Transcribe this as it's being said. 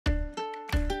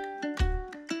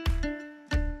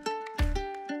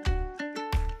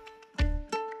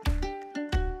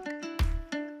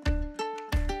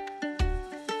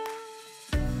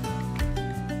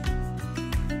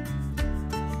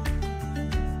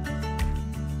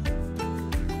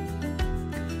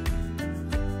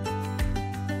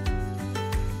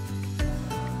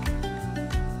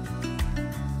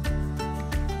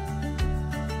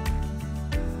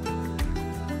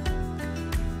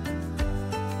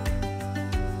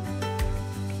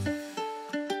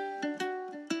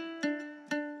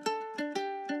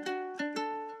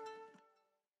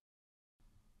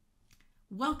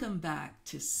Welcome back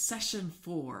to session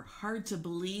 4. Hard to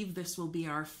believe this will be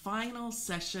our final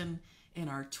session in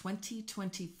our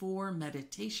 2024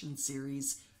 meditation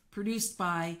series produced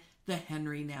by the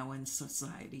Henri Nouwen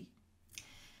Society.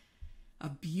 A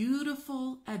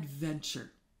beautiful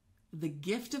adventure. The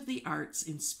gift of the arts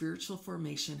in spiritual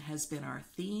formation has been our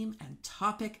theme and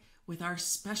topic with our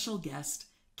special guest,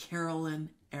 Carolyn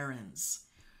Arends.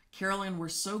 Carolyn, we're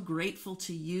so grateful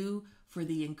to you for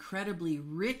the incredibly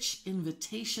rich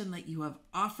invitation that you have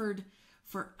offered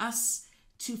for us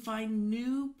to find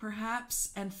new,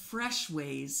 perhaps, and fresh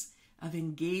ways of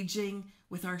engaging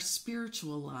with our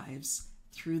spiritual lives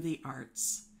through the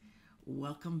arts.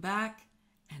 Welcome back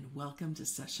and welcome to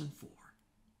session 4.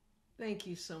 Thank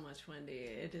you so much, Wendy.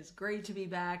 It is great to be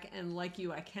back, and like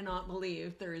you, I cannot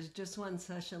believe there is just one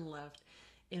session left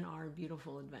in our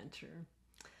beautiful adventure.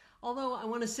 Although I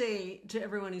want to say to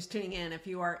everyone who's tuning in, if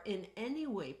you are in any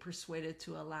way persuaded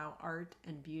to allow art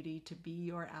and beauty to be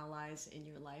your allies in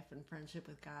your life and friendship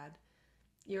with God,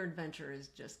 your adventure is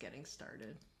just getting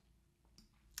started.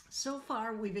 So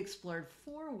far, we've explored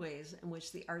 4 ways in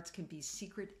which the arts can be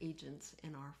secret agents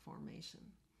in our formation.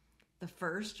 The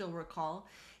first, you'll recall,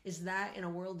 is that in a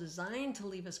world designed to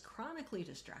leave us chronically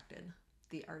distracted,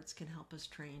 the arts can help us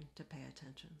train to pay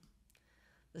attention.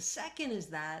 The second is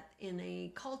that in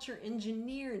a culture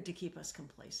engineered to keep us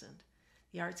complacent,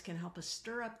 the arts can help us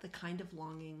stir up the kind of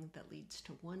longing that leads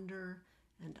to wonder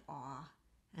and awe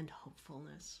and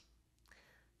hopefulness.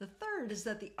 The third is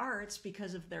that the arts,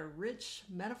 because of their rich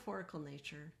metaphorical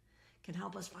nature, can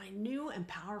help us find new and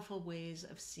powerful ways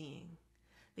of seeing.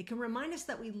 They can remind us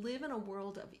that we live in a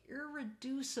world of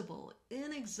irreducible,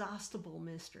 inexhaustible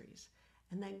mysteries,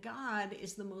 and that God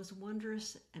is the most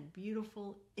wondrous and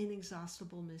beautiful,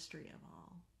 inexhaustible mystery of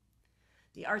all.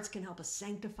 The arts can help us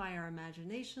sanctify our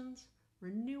imaginations,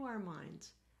 renew our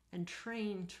minds, and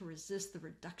train to resist the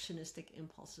reductionistic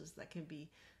impulses that can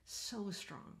be so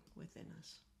strong within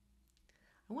us.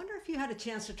 I wonder if you had a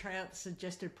chance to try out the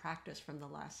suggested practice from the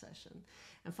last session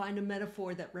and find a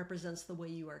metaphor that represents the way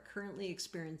you are currently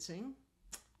experiencing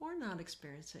or not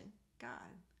experiencing God.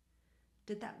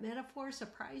 Did that metaphor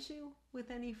surprise you with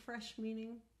any fresh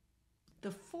meaning?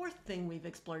 The fourth thing we've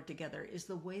explored together is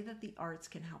the way that the arts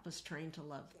can help us train to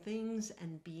love things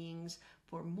and beings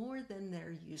for more than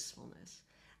their usefulness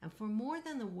and for more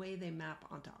than the way they map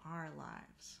onto our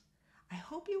lives. I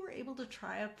hope you were able to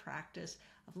try a practice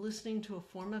of listening to a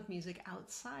form of music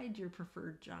outside your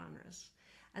preferred genres,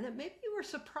 and that maybe you were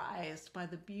surprised by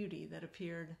the beauty that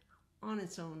appeared on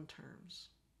its own terms.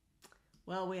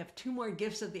 Well, we have 2 more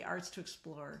gifts of the arts to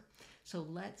explore, so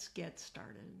let's get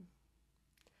started.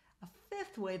 A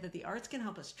 5th way that the arts can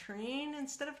help us train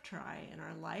instead of try in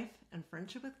our life and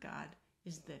friendship with God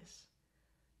is this.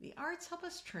 The arts help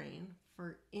us train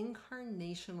for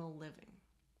incarnational living.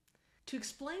 To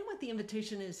explain what the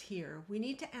invitation is here, we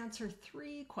need to answer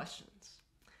 3 questions.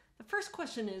 The first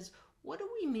question is, what do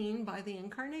we mean by the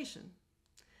incarnation?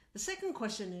 The second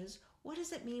question is, what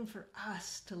does it mean for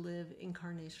us to live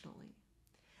incarnationally?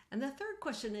 And the third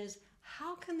question is,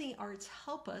 how can the arts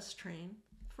help us train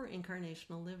for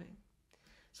incarnational living?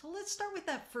 So let's start with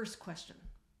that first question.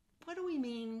 What do we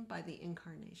mean by the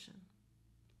incarnation?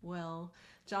 Well,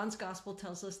 John's Gospel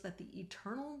tells us that the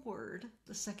eternal Word,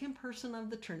 the second person of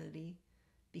the Trinity,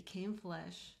 became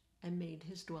flesh and made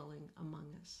his dwelling among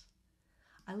us.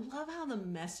 I love how the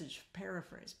Message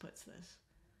paraphrase puts this.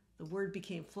 The Word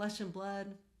became flesh and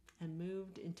blood and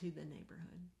moved into the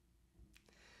neighborhood.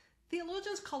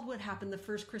 Theologians called what happened the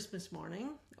first Christmas morning,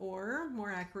 or more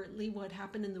accurately, what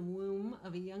happened in the womb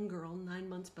of a young girl 9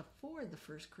 months before the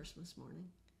first Christmas morning.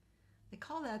 They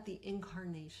call that the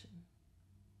Incarnation.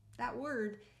 That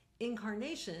word,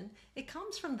 incarnation, it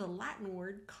comes from the Latin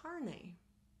word carne.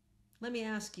 Let me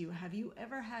ask you, have you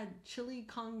ever had chili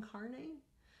con carne?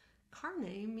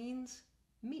 Carne means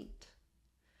meat.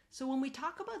 So when we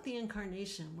talk about the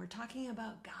incarnation, we're talking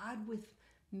about God with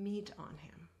meat on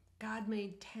him. God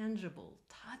made tangible,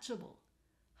 touchable,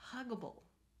 huggable,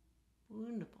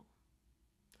 woundable.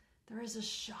 There is a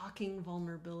shocking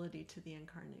vulnerability to the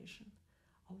incarnation,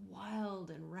 a wild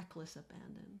and reckless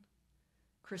abandon.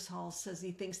 Chris Hall says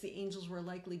he thinks the angels were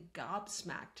likely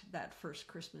gobsmacked that first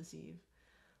Christmas Eve,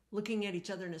 looking at each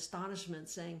other in astonishment,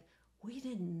 saying, "We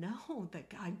didn't know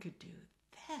that God could do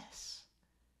this."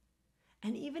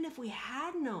 And even if we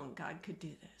had known God could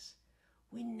do this,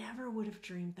 we never would have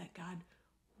dreamed that God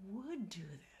would do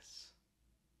this.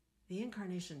 The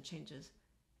incarnation changes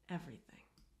everything.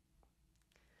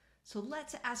 So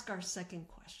let's ask our second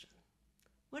question.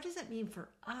 What does it mean for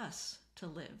us to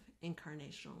live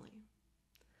incarnationally?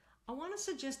 I want to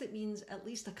suggest it means at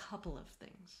least a couple of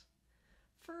things.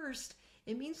 First,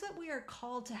 It means that we are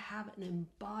called to have an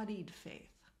embodied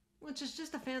faith, which is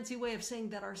just a fancy way of saying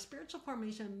that our spiritual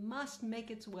formation must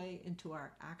make its way into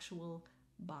our actual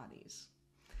bodies.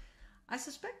 I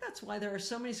suspect that's why there are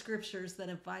so many scriptures that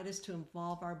invite us to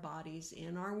involve our bodies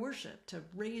in our worship, to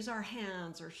raise our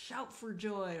hands or shout for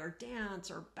joy or dance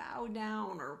or bow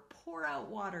down or pour out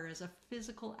water as a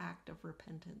physical act of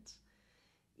repentance.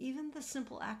 Even the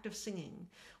simple act of singing,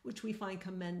 which we find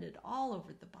commended all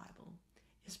over the Bible,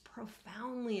 is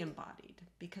profoundly embodied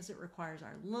because it requires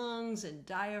our lungs and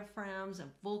diaphragms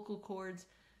and vocal cords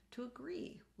to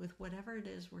agree with whatever it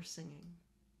is we're singing.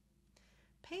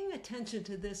 Paying attention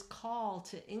to this call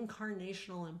to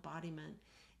incarnational embodiment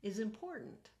is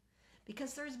important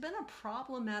because there's been a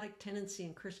problematic tendency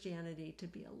in Christianity to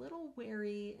be a little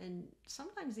wary and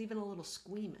sometimes even a little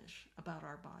squeamish about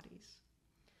our bodies.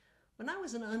 When I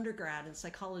was an undergrad in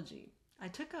psychology, I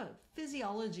took a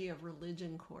physiology of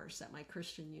religion course at my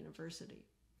Christian university.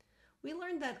 We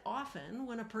learned that often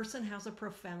when a person has a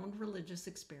profound religious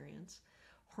experience,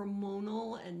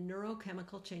 hormonal and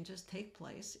neurochemical changes take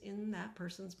place in that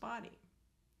person's body.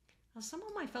 Now, some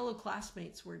of my fellow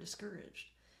classmates were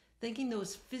discouraged, thinking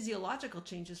those physiological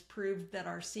changes proved that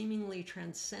our seemingly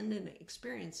transcendent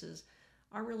experiences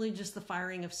are really just the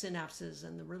firing of synapses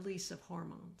and the release of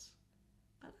hormones.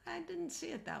 But I didn't see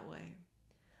it that way.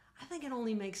 I think it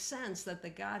only makes sense that the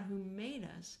God who made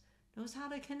us knows how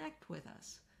to connect with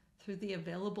us through the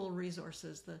available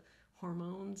resources, the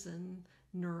hormones and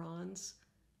neurons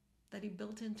that he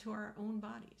built into our own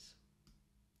bodies.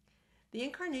 The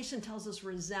Incarnation tells us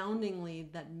resoundingly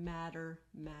that matter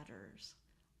matters.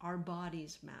 Our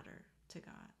bodies matter to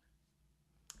God.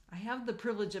 I have the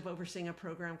privilege of overseeing a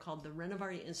program called the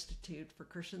Renovaré Institute for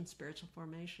Christian Spiritual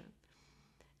Formation.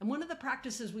 And one of the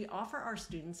practices we offer our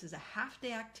students is a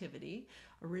half-day activity,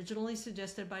 originally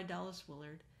suggested by Dallas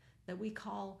Willard, that we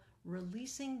call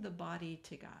Releasing the Body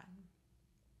to God.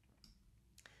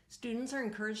 Students are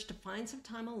encouraged to find some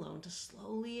time alone to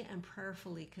slowly and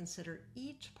prayerfully consider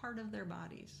each part of their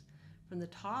bodies, from the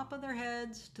top of their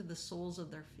heads to the soles of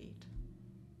their feet.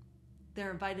 They're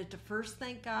invited to first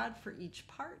thank God for each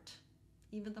part,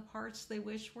 even the parts they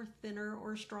wish were thinner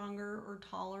or stronger or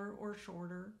taller or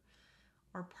shorter,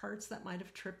 or parts that might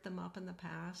have tripped them up in the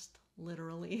past,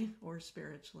 literally or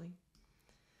spiritually.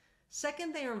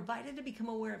 Second, they are invited to become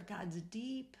aware of God's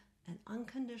deep and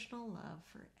unconditional love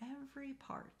for every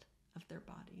part of their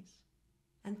bodies.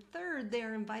 And third, they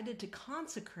are invited to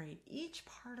consecrate each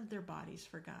part of their bodies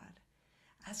for God,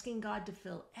 asking God to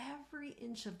fill every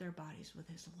inch of their bodies with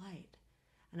his light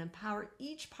and empower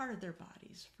each part of their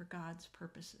bodies for God's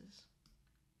purposes.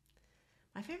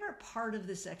 My favorite part of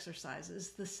this exercise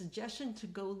is the suggestion to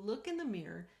go look in the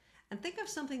mirror and think of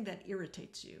something that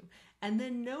irritates you, and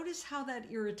then notice how that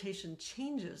irritation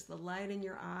changes the light in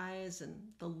your eyes and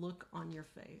the look on your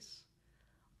face.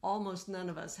 Almost none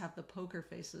of us have the poker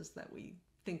faces that we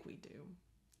think we do.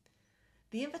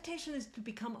 The invitation is to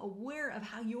become aware of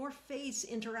how your face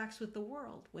interacts with the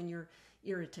world when you're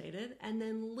irritated, and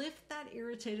then lift that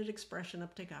irritated expression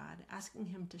up to God, asking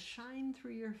him to shine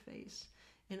through your face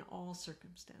in all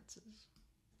circumstances.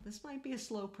 This might be a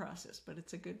slow process, but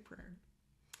it's a good prayer.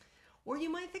 Or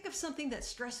you might think of something that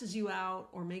stresses you out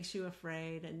or makes you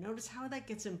afraid, and notice how that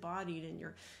gets embodied in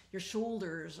your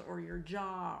shoulders or your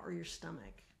jaw or your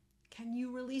stomach. Can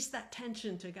you release that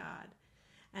tension to God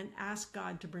and ask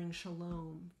God to bring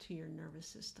shalom to your nervous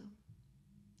system?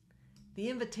 The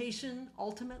invitation,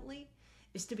 ultimately,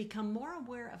 is to become more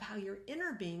aware of how your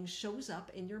inner being shows up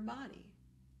in your body,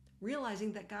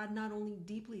 realizing that God not only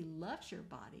deeply loves your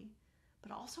body,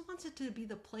 but also wants it to be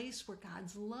the place where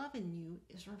God's love in you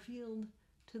is revealed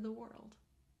to the world.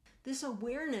 This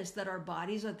awareness that our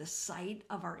bodies are the site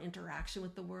of our interaction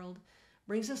with the world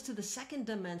brings us to the second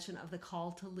dimension of the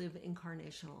call to live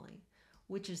incarnationally,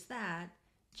 which is that,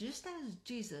 just as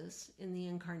Jesus in the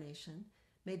Incarnation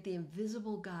made the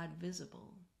invisible God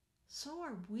visible, so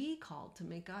are we called to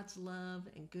make God's love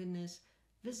and goodness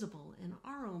visible in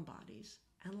our own bodies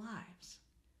and lives.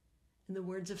 In the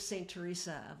words of Saint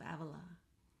Teresa of Avila,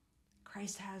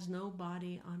 Christ has no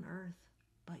body on earth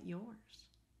but yours,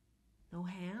 no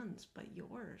hands but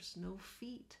yours, no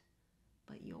feet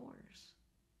but yours.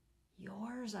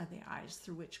 Yours are the eyes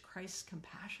through which Christ's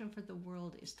compassion for the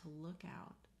world is to look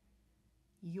out.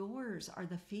 Yours are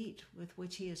the feet with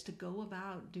which he is to go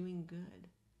about doing good.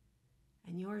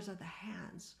 And yours are the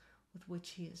hands with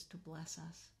which he is to bless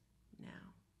us now.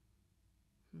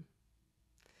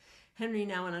 Henri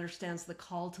Nouwen understands the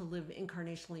call to live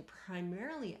incarnationally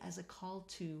primarily as a call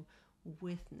to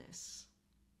witness.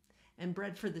 And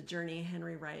Bread for the Journey,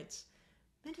 Henri writes,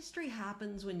 Ministry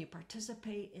happens when you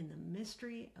participate in the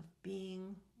mystery of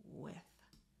being with.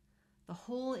 The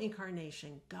whole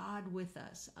incarnation, God with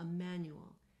us,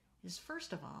 Emmanuel, is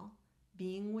first of all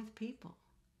being with people.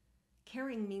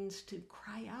 Caring means to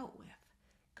cry out with.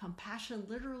 Compassion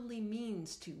literally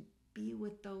means to be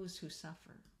with those who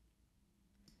suffer.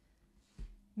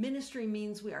 Ministry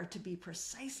means we are to be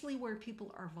precisely where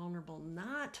people are vulnerable,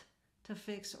 not to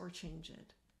fix or change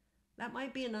it. That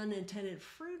might be an unintended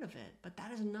fruit of it, but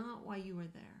that is not why you are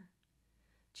there.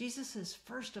 Jesus is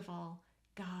first of all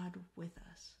God with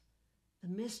us. The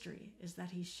mystery is that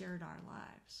he shared our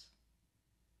lives.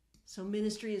 So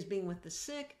ministry is being with the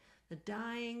sick, the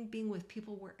dying, being with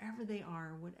people wherever they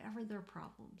are, whatever their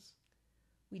problems.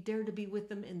 We dare to be with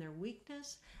them in their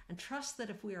weakness and trust that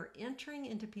if we are entering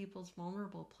into people's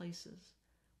vulnerable places,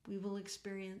 we will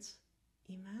experience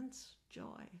immense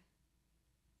joy.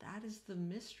 That is the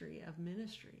mystery of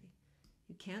ministry.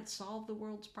 You can't solve the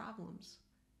world's problems,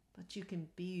 but you can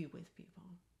be with people.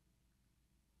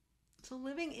 So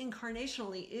living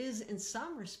incarnationally is, in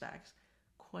some respects,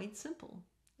 quite simple.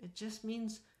 It just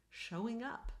means showing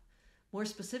up. More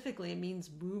specifically, it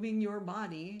means moving your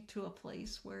body to a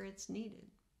place where it's needed.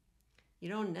 You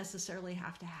don't necessarily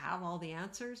have to have all the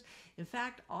answers. In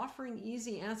fact, offering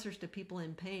easy answers to people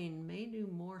in pain may do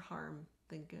more harm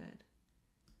than good.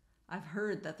 I've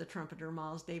heard that the trumpeter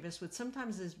Miles Davis would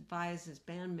sometimes advise his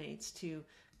bandmates to,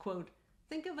 quote,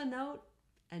 think of a note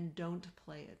and don't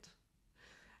play it.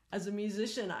 As a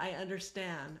musician, I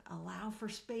understand. Allow for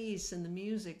space in the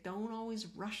music. Don't always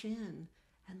rush in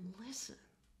and listen.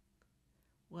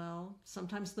 Well,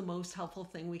 sometimes the most helpful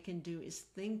thing we can do is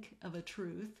think of a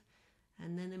truth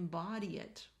and then embody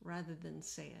it rather than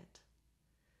say it.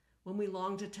 When we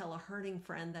long to tell a hurting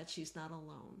friend that she's not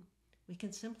alone, we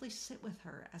can simply sit with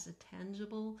her as a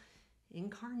tangible,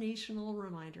 incarnational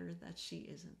reminder that she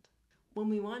isn't. When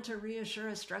we want to reassure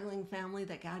a struggling family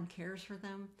that God cares for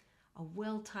them, a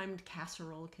well-timed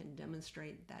casserole can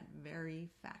demonstrate that very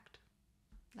fact.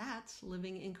 That's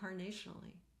living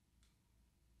incarnationally.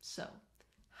 So,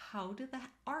 how do the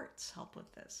arts help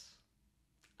with this?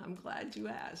 I'm glad you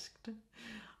asked.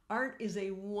 Art is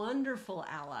a wonderful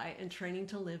ally in training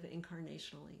to live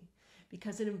incarnationally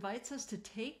because it invites us to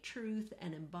take truth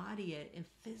and embody it in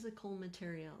physical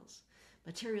materials.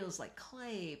 Materials like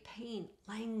clay, paint,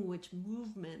 language,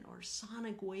 movement, or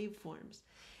sonic waveforms.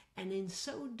 And in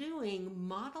so doing,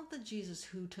 model the Jesus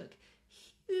who took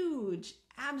huge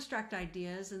abstract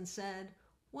ideas and said,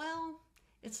 well,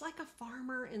 it's like a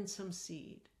farmer and some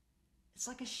seed. It's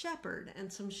like a shepherd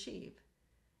and some sheep.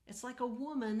 It's like a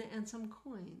woman and some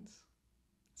coins.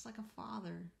 It's like a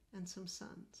father and some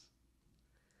sons.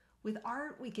 With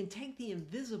art, we can take the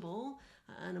invisible,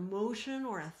 an emotion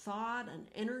or a thought, an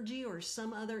energy or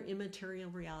some other immaterial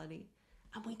reality,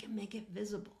 and we can make it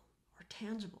visible or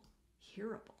tangible,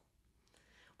 hearable.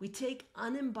 We take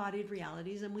unembodied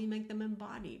realities and we make them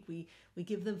embodied. We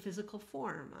give them physical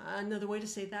form. Another way to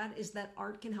say that is that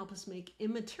art can help us make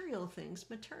immaterial things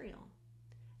material.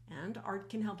 And art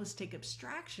can help us take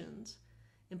abstractions,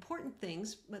 important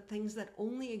things, but things that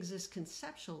only exist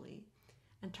conceptually,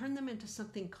 and turn them into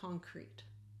something concrete.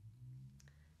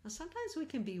 Now, sometimes we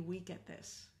can be weak at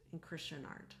this in Christian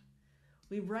art.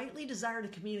 We rightly desire to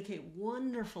communicate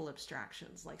wonderful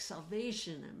abstractions like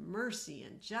salvation and mercy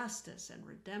and justice and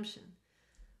redemption,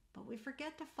 but we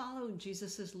forget to follow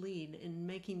Jesus' lead in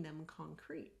making them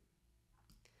concrete.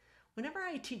 Whenever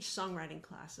I teach songwriting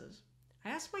classes, I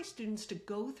ask my students to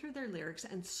go through their lyrics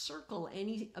and circle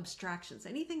any abstractions,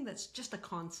 anything that's just a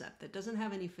concept that doesn't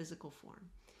have any physical form,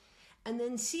 and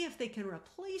then see if they can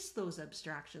replace those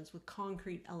abstractions with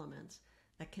concrete elements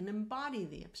that can embody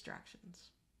the abstractions.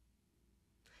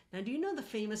 Now, do you know the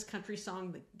famous country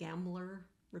song, The Gambler,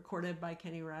 recorded by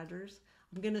Kenny Rogers?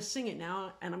 I'm going to sing it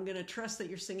now, and I'm going to trust that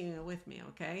you're singing it with me,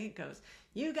 okay? It goes,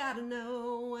 you got to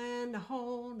know when to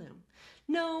hold 'em,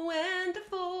 know when to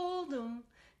fold 'em,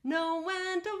 know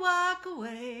when to walk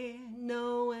away,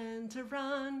 know when to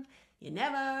run. You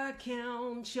never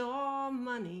count your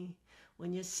money.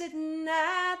 When you're sitting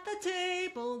at the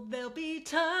table, there'll be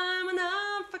time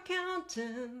enough for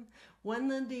counting when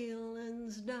the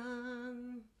dealing's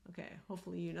done. Okay,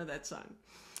 hopefully you know that song.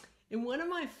 In one of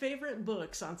my favorite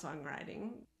books on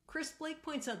songwriting, Chris Blake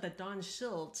points out that Don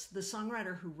Schultz, the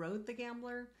songwriter who wrote The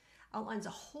Gambler, outlines a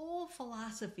whole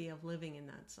philosophy of living in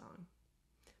that song.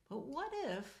 But what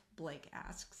if, Blake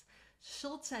asks,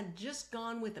 Schultz had just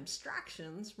gone with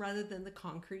abstractions rather than the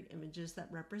concrete images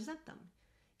that represent them?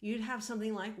 You'd have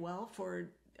something like, well, for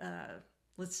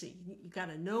Let's see, you got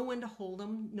to know when to hold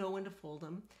them, know when to fold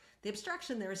them. The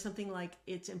abstraction there is something like,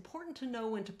 it's important to know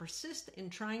when to persist in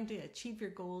trying to achieve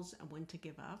your goals and when to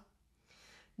give up.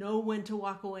 Know when to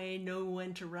walk away, know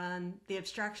when to run. The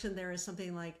abstraction there is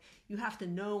something like, you have to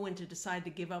know when to decide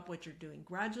to give up what you're doing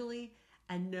gradually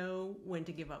and know when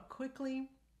to give up quickly.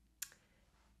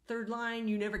 Third line,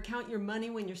 you never count your money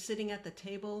when you're sitting at the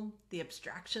table. The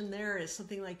abstraction there is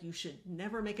something like, you should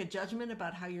never make a judgment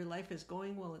about how your life is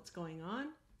going while it's going on.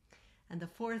 And the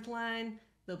fourth line,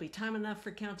 there'll be time enough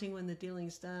for counting when the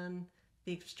dealing's done.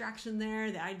 The abstraction there,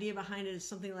 the idea behind it is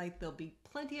something like, there'll be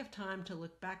plenty of time to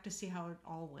look back to see how it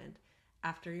all went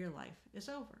after your life is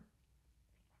over.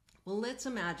 Well, let's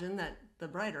imagine that the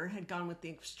writer had gone with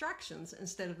the abstractions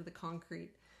instead of the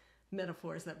concrete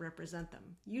metaphors that represent them.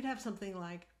 You'd have something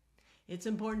like, it's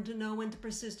important to know when to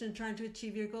persist in trying to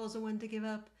achieve your goals and when to give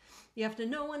up. You have to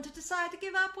know when to decide to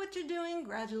give up what you're doing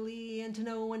gradually and to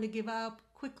know when to give up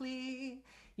quickly.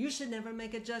 You should never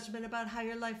make a judgment about how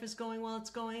your life is going while it's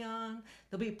going on.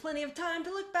 There'll be plenty of time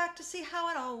to look back to see how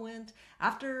it all went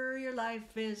after your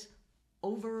life is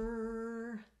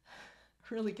over.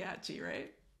 Really catchy,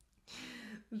 right?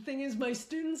 The thing is, my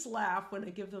students laugh when I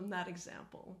give them that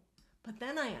example. But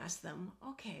then I ask them,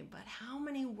 okay, but how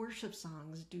many worship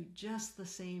songs do just the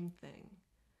same thing?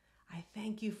 I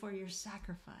thank you for your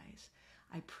sacrifice.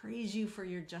 I praise you for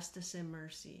your justice and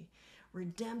mercy.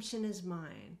 Redemption is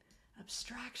mine.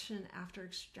 Abstraction after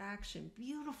abstraction.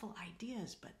 Beautiful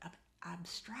ideas, but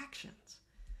abstractions.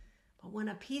 But when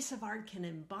a piece of art can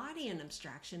embody an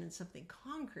abstraction in something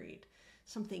concrete,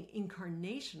 something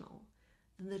incarnational,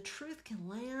 then the truth can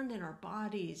land in our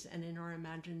bodies and in our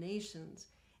imaginations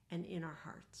and in our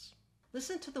hearts.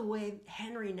 Listen to the way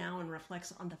Henri Nouwen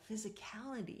reflects on the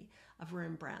physicality of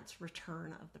Rembrandt's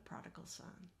Return of the Prodigal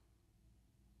Son.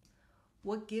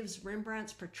 What gives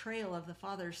Rembrandt's portrayal of the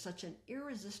Father such an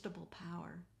irresistible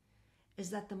power is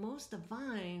that the most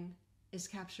divine is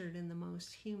captured in the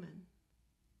most human.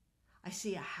 I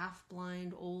see a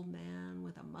half-blind old man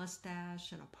with a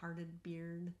mustache and a parted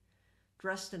beard,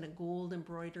 dressed in a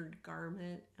gold-embroidered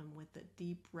garment and with a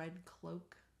deep red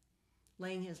cloak,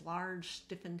 laying his large,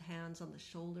 stiffened hands on the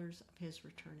shoulders of his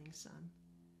returning son.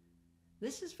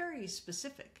 This is very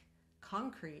specific,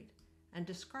 concrete, and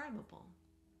describable.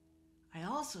 I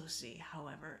also see,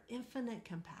 however, infinite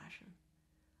compassion,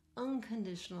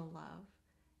 unconditional love,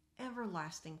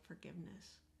 everlasting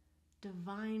forgiveness,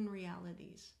 divine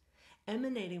realities,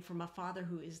 emanating from a Father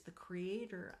who is the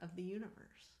creator of the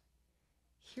universe.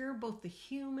 Here, both the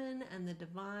human and the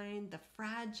divine, the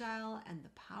fragile and the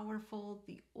powerful,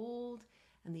 the old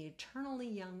and the eternally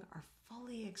young are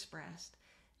fully expressed.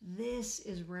 This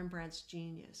is Rembrandt's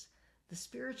genius. The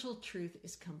spiritual truth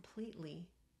is completely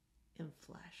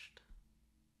enfleshed.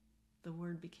 The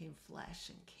Word became flesh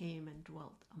and came and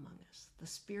dwelt among us. The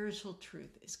spiritual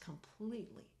truth is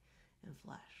completely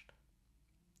enfleshed.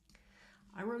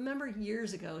 I remember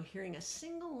years ago hearing a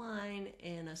single line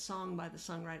in a song by the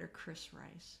songwriter Chris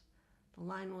Rice. The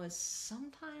line was,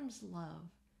 sometimes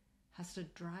love has to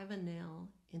drive a nail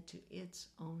into its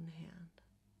own hand.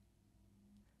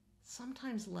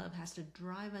 Sometimes love has to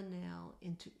drive a nail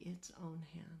into its own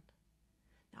hand.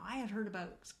 Now, I had heard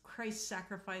about Christ's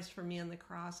sacrifice for me on the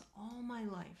cross all my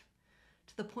life,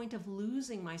 to the point of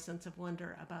losing my sense of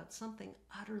wonder about something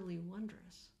utterly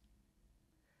wondrous.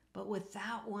 But with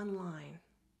that one line,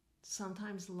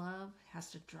 sometimes love has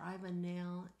to drive a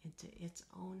nail into its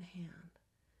own hand,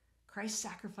 Christ's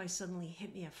sacrifice suddenly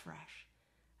hit me afresh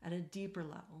at a deeper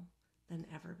level than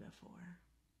ever before.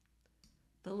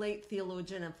 The late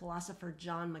theologian and philosopher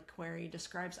John Macquarie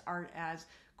describes art as,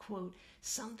 quote,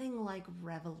 something like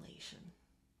revelation.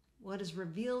 What is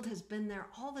revealed has been there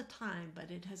all the time,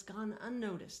 but it has gone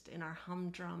unnoticed in our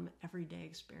humdrum everyday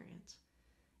experience.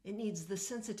 It needs the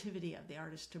sensitivity of the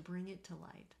artist to bring it to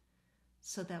light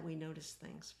so that we notice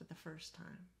things for the first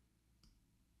time.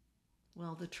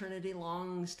 Well, the Trinity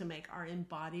longs to make our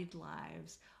embodied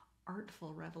lives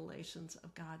artful revelations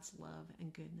of God's love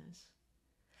and goodness.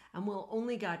 And while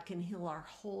only God can heal our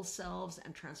whole selves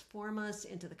and transform us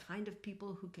into the kind of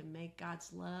people who can make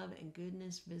God's love and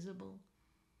goodness visible,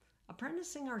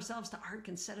 apprenticing ourselves to art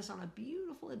can set us on a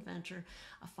beautiful adventure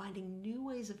of finding new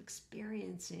ways of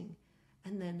experiencing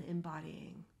and then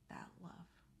embodying that love.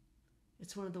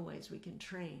 It's one of the ways we can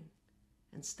train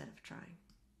instead of trying.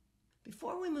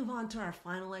 Before we move on to our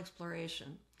final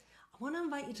exploration, I want to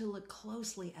invite you to look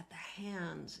closely at the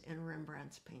hands in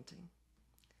Rembrandt's painting.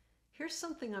 Here's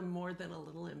something I'm more than a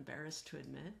little embarrassed to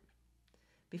admit.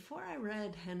 Before I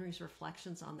read Henri's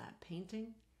reflections on that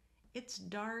painting, its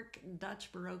dark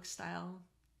Dutch Baroque style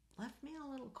left me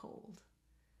a little cold.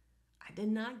 I did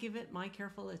not give it my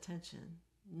careful attention,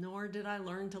 nor did I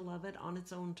learn to love it on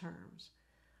its own terms,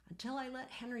 until I let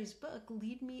Henri's book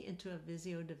lead me into a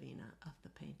visio divina of the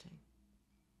painting.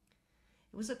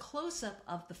 It was a close-up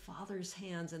of the Father's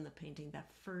hands in the painting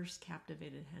that first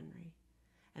captivated Henri,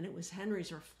 and it was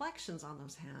Henri's reflections on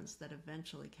those hands that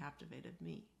eventually captivated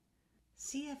me.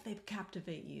 See if they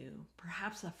captivate you,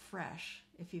 perhaps afresh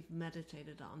if you've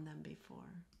meditated on them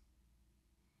before.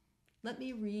 Let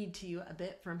me read to you a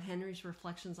bit from Henri's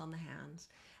reflections on the hands,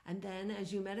 and then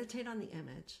as you meditate on the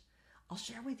image, I'll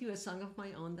share with you a song of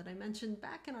my own that I mentioned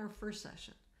back in our first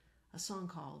session, a song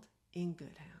called In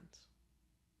Good Hands.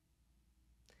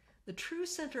 The true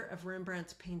center of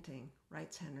Rembrandt's painting,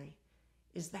 writes Henri,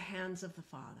 is the hands of the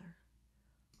Father.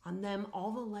 On them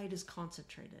all the light is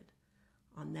concentrated.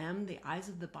 On them the eyes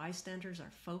of the bystanders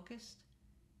are focused.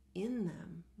 In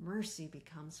them mercy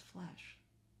becomes flesh.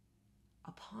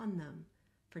 Upon them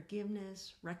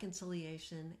forgiveness,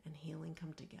 reconciliation, and healing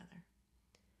come together.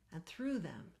 And through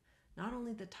them, not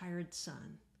only the tired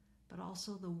son, but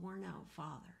also the worn-out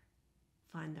father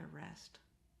find their rest.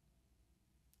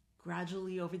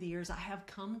 Gradually over the years, I have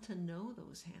come to know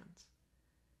those hands.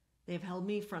 They have held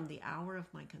me from the hour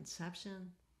of my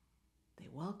conception. They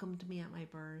welcomed me at my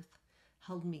birth,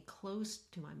 held me close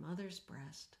to my mother's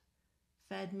breast,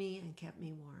 fed me and kept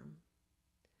me warm.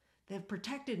 They have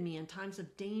protected me in times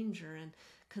of danger and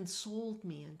consoled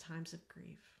me in times of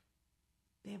grief.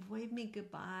 They have waved me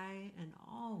goodbye and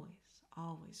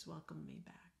always welcomed me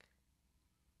back.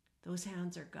 Those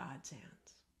hands are God's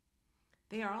hands.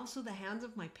 They are also the hands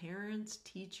of my parents,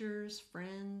 teachers,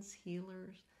 friends,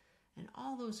 healers, and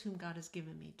all those whom God has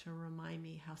given me to remind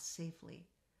me how safely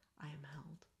I am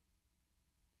held.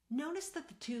 Notice that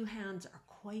the two hands are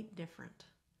quite different.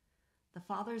 The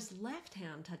Father's left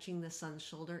hand touching the Son's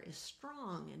shoulder is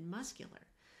strong and muscular.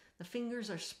 The fingers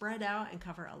are spread out and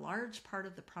cover a large part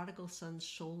of the prodigal son's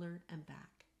shoulder and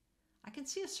back. I can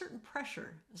see a certain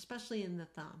pressure, especially in the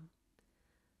thumb.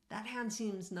 That hand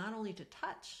seems not only to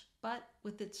touch, but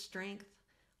with its strength,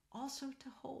 also to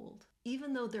hold.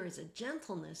 Even though there is a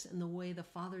gentleness in the way the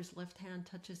Father's left hand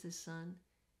touches his Son,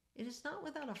 it is not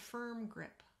without a firm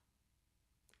grip.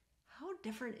 How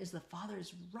different is the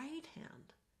Father's right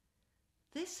hand?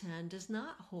 This hand does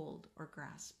not hold or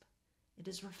grasp. It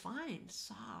is refined,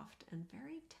 soft, and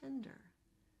very tender.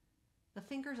 The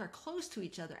fingers are close to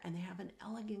each other and they have an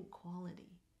elegant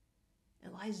quality.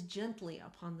 It lies gently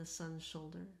upon the Son's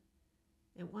shoulder.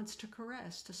 It wants to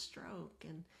caress, to stroke,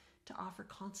 and to offer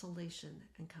consolation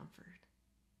and comfort.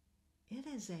 It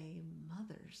is a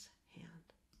mother's hand.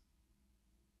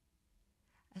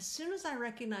 As soon as I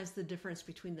recognized the difference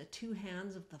between the two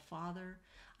hands of the Father,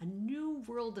 a new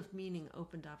world of meaning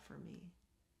opened up for me.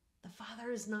 The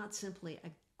Father is not simply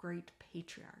a great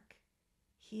patriarch.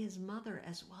 He is mother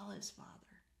as well as father.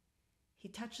 He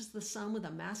touches the Son with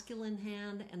a masculine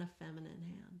hand and a feminine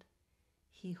hand.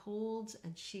 He holds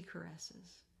and she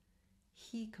caresses.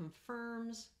 He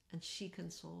confirms and she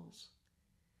consoles.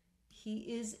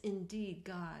 He is indeed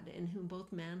God, in whom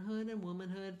both manhood and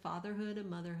womanhood, fatherhood and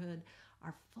motherhood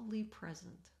are fully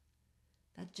present.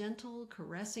 That gentle,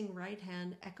 caressing right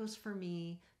hand echoes for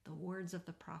me the words of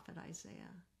the prophet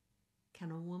Isaiah.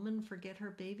 Can a woman forget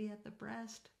her baby at the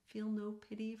breast, feel no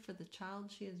pity for the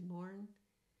child she has borne?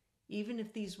 Even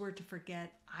if these were to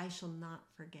forget, I shall not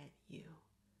forget you.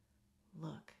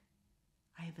 Look,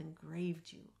 I have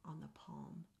engraved you on the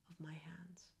palm of my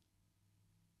hands.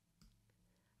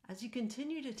 As you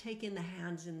continue to take in the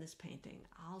hands in this painting,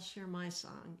 I'll share my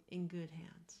song, In Good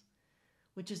Hands,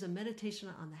 which is a meditation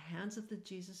on the hands of the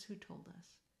Jesus who told us,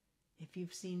 if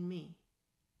you've seen me,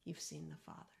 you've seen the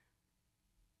Father.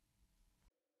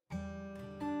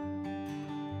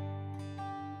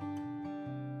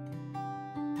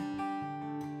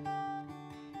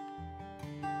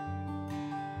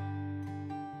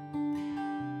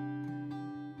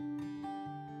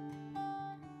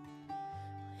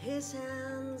 His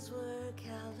hands were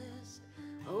calloused,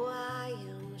 oh I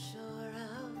am sure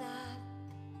of that,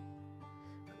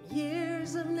 from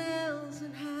years of nails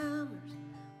and hammers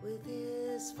with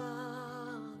his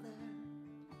father.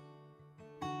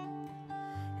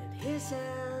 And his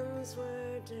hands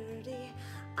were dirty,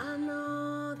 I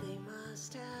know they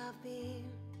must have been,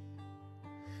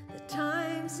 the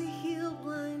times he healed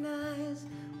blind eyes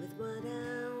with mud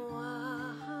and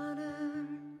water.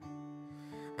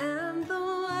 And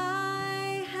though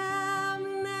I have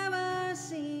never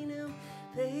seen him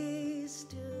face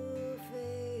to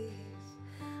face,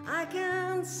 I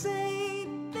can say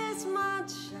this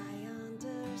much I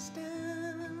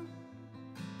understand.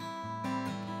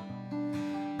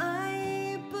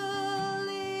 I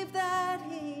believe that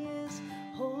he is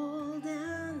holding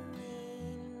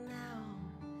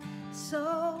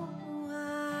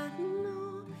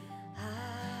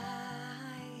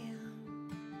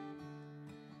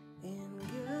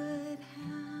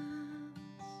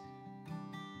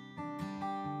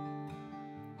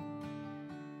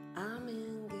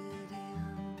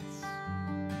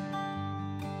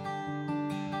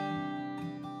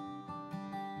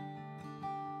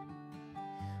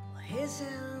His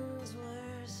hands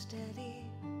were steady,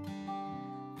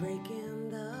 breaking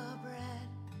the bread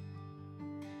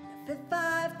that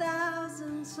fed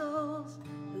 5,000 souls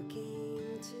who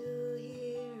came to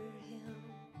hear him.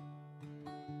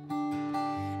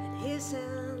 And his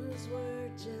hands were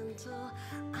gentle,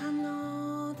 I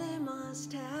know they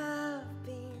must have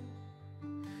been.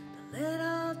 The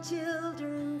little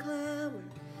children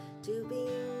clamored to be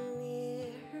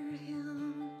near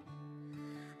him.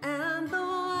 And though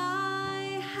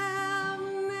I have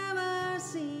never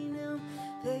seen him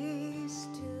face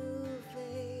to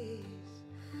face,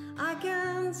 I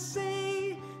can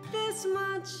say this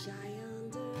much I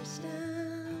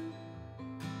understand.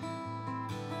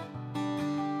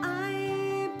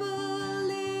 I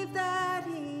believe that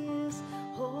he is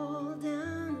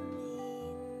holding me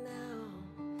now,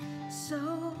 so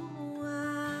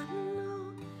I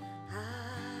know I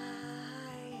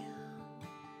am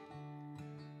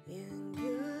in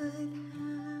good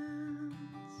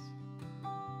hands.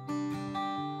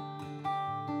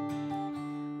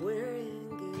 We're in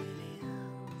good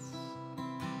hands.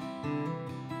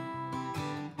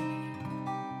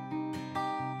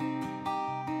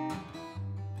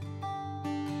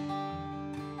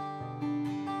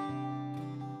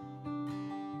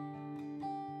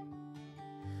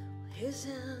 His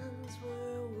hands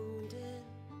were wounded,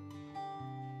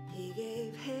 he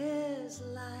gave his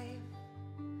life.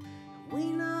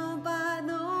 We know by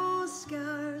those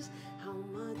scars how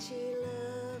much he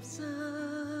loves us.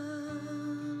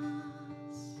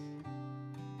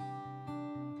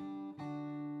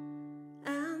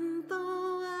 And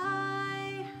though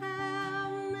I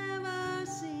have never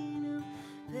seen him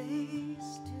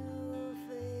face to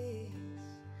face,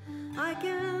 I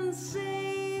can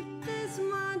say this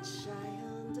much I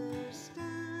understand.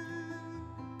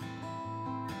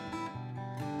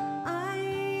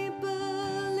 I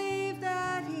believe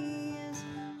that he is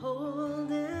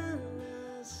holding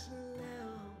us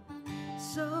now,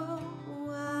 so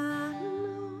I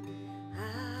know I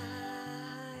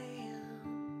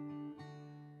am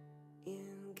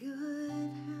in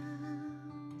good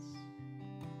hands.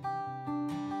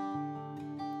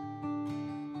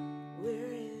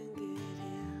 We're in good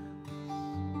hands.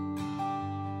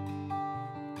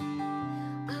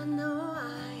 I know I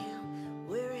am.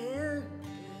 We're in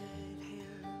good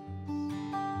hands.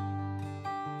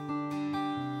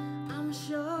 I'm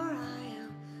sure I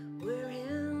am. We're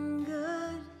in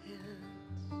good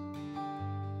hands.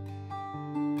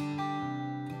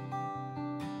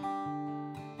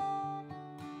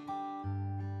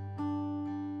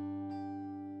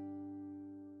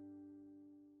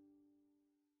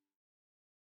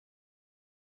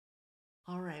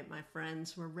 All right, my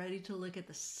friends, we're ready to look at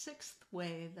the sixth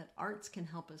way that arts can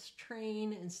help us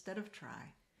train instead of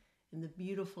try in the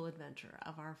beautiful adventure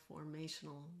of our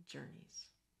formational journeys.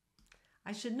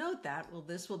 I should note that, while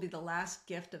this will be the last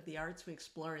gift of the arts we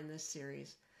explore in this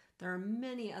series, there are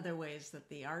many other ways that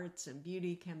the arts and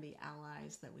beauty can be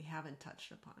allies that we haven't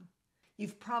touched upon.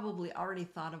 You've probably already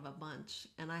thought of a bunch,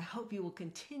 and I hope you will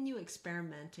continue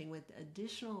experimenting with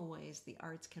additional ways the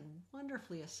arts can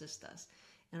wonderfully assist us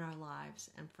in our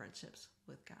lives and friendships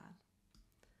with God.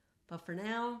 But for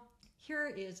now,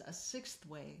 here is a sixth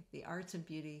way the arts and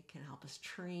beauty can help us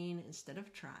train instead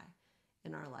of try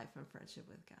in our life and friendship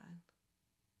with God.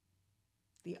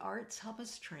 The arts help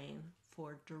us train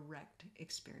for direct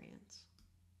experience.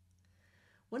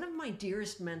 One of my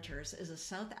dearest mentors is a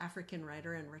South African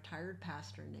writer and retired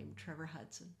pastor named Trevor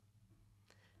Hudson.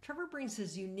 Trevor brings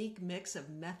his unique mix of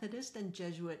Methodist and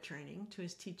Jesuit training to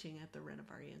his teaching at the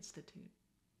Renovaré Institute.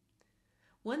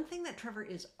 One thing that Trevor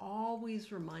is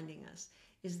always reminding us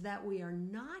is that we are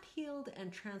not healed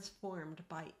and transformed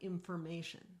by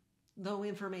information, though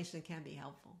information can be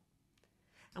helpful.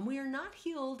 And we are not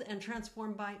healed and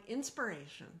transformed by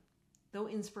inspiration, though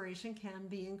inspiration can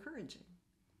be encouraging.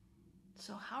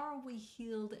 So how are we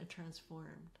healed and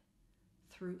transformed?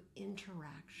 Through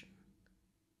interaction,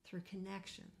 through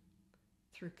connection,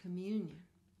 through communion.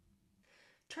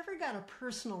 Trevor got a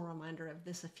personal reminder of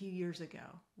this a few years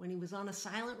ago when he was on a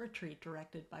silent retreat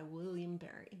directed by William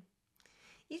Barry.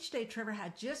 Each day, Trevor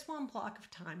had just one block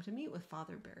of time to meet with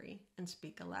Father Barry and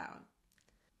speak aloud.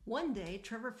 One day,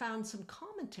 Trevor found some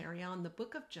commentary on the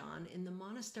Book of John in the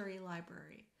monastery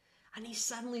library, and he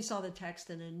suddenly saw the text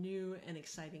in a new and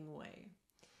exciting way.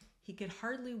 He could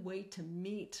hardly wait to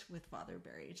meet with Father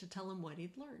Barry to tell him what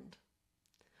he'd learned.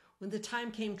 When the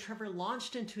time came, Trevor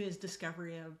launched into his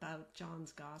discovery about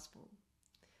John's Gospel.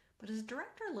 But his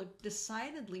director looked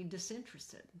decidedly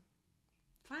disinterested.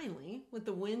 Finally, with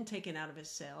the wind taken out of his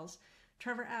sails,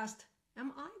 Trevor asked,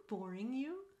 "Am I boring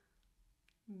you?"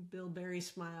 Bill Barry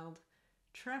smiled.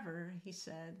 Trevor, he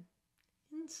said,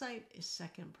 insight is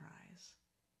second prize.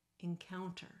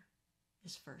 Encounter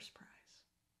is first prize.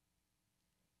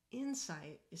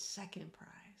 Insight is second prize.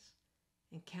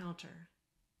 Encounter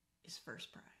is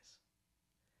first prize.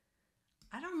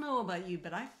 I don't know about you,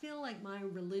 but I feel like my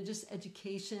religious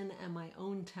education and my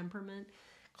own temperament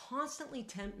constantly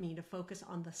tempt me to focus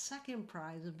on the second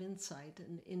prize of insight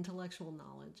and intellectual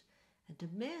knowledge, and to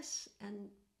miss and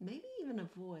maybe even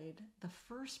avoid the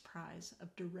first prize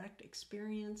of direct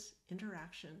experience,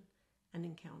 interaction, and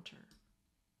encounter.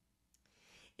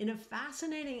 In a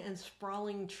fascinating and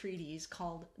sprawling treatise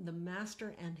called The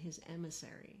Master and His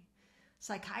Emissary,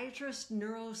 psychiatrist,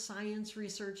 neuroscience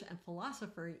researcher, and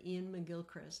philosopher Iain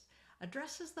McGilchrist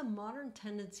addresses the modern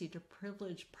tendency to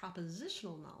privilege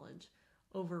propositional knowledge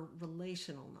over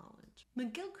relational knowledge.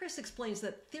 McGilchrist explains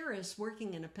that theorists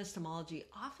working in epistemology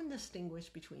often distinguish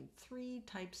between three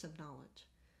types of knowledge.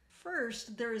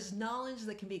 First, there is knowledge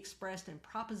that can be expressed in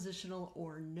propositional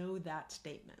or know-that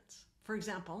statements. For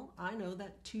example, I know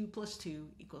that 2 +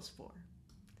 2 = 4.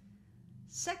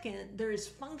 Second, there is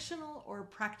functional or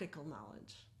practical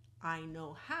knowledge. I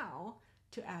know how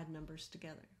to add numbers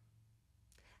together.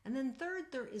 And then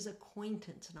third, there is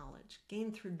acquaintance knowledge,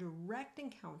 gained through direct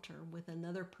encounter with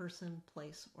another person,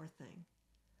 place, or thing.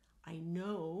 I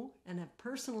know and have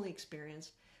personally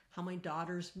experienced how my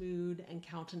daughter's mood and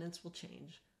countenance will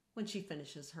change when she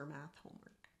finishes her math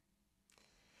homework.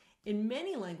 In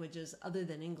many languages other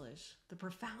than English, the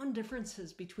profound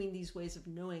differences between these ways of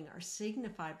knowing are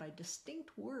signified by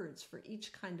distinct words for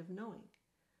each kind of knowing.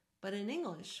 But in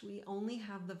English, we only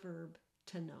have the verb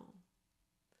to know.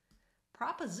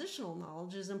 Propositional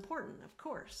knowledge is important, of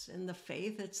course. In the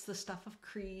faith, it's the stuff of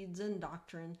creeds and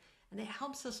doctrine, and it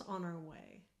helps us on our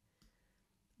way.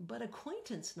 But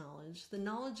acquaintance knowledge, the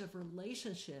knowledge of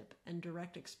relationship and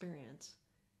direct experience,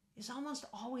 is almost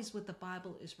always what the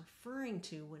Bible is referring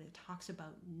to when it talks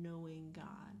about knowing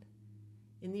God.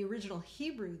 In the original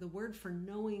Hebrew, the word for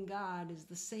knowing God is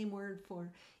the same word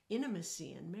for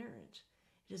intimacy in marriage.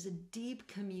 It is a deep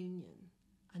communion,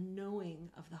 a knowing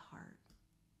of the heart.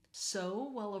 So,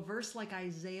 while a verse like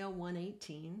Isaiah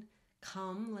 1:18,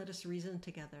 "Come, let us reason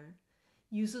together,"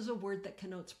 uses a word that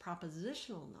connotes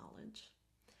propositional knowledge,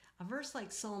 a verse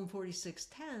like Psalm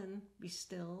 46:10, "Be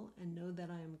still and know that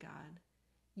I am God,"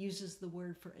 uses the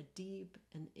word for a deep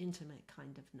and intimate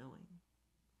kind of knowing.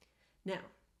 Now,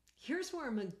 here's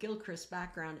where McGilchrist's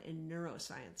background in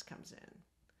neuroscience comes in.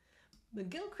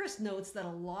 McGilchrist notes that a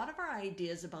lot of our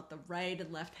ideas about the right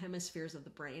and left hemispheres of the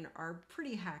brain are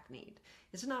pretty hackneyed.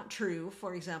 It's not true,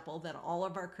 for example, that all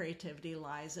of our creativity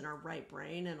lies in our right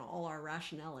brain and all our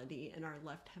rationality in our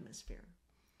left hemisphere.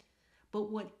 But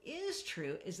what is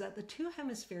true is that the two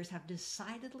hemispheres have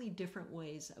decidedly different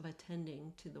ways of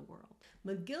attending to the world.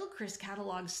 McGilchrist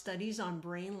catalogs studies on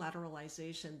brain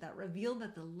lateralization that reveal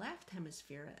that the left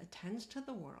hemisphere attends to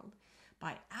the world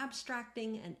by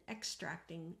abstracting and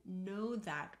extracting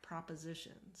know-that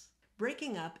propositions,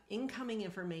 breaking up incoming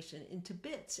information into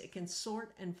bits it can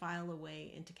sort and file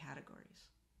away into categories.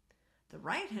 The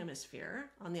right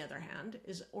hemisphere, on the other hand,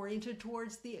 is oriented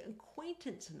towards the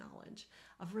acquaintance knowledge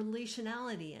of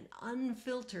relationality and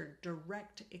unfiltered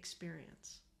direct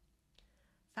experience.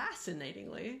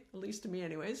 Fascinatingly, at least to me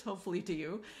anyways, hopefully to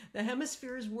you, the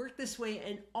hemispheres work this way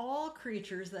in all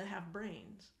creatures that have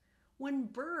brains. When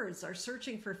birds are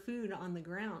searching for food on the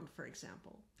ground, for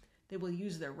example, they will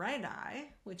use their right eye,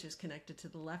 which is connected to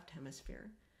the left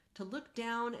hemisphere, to look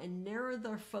down and narrow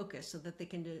their focus so that they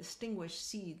can distinguish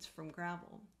seeds from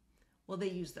gravel, while they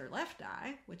use their left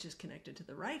eye, which is connected to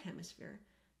the right hemisphere,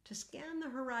 to scan the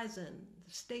horizon,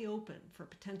 to stay open for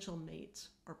potential mates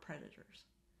or predators.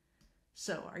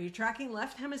 So, are you tracking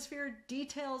left hemisphere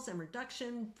details and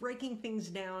reduction, breaking things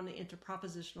down into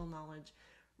propositional knowledge?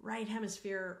 Right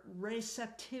hemisphere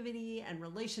receptivity and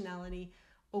relationality,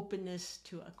 openness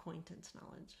to acquaintance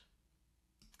knowledge.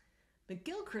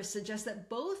 McGilchrist suggests that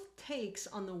both takes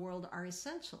on the world are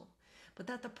essential, but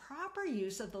that the proper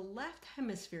use of the left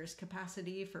hemisphere's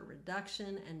capacity for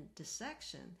reduction and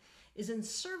dissection is in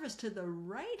service to the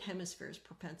right hemisphere's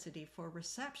propensity for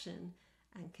reception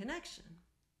and connection.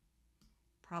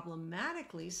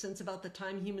 Problematically, since about the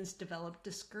time humans developed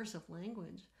discursive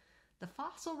language, the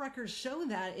fossil records show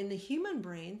that in the human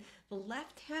brain, the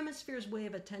left hemisphere's way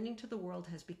of attending to the world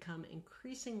has become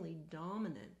increasingly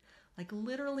dominant. Like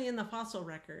literally in the fossil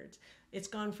records, it's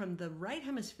gone from the right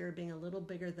hemisphere being a little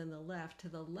bigger than the left to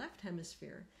the left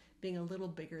hemisphere being a little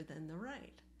bigger than the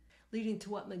right, leading to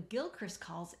what McGilchrist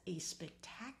calls a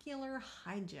spectacular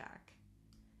hijack,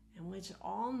 in which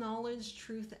all knowledge,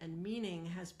 truth, and meaning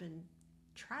has been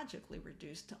tragically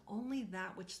reduced to only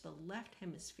that which the left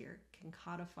hemisphere can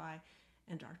codify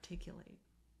and articulate.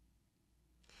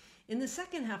 In the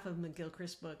second half of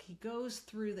McGilchrist's book, he goes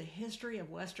through the history of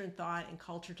Western thought and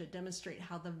culture to demonstrate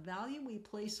how the value we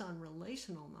place on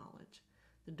relational knowledge,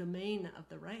 the domain of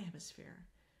the right hemisphere,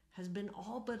 has been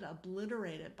all but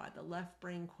obliterated by the left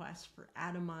brain quest for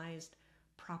atomized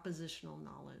propositional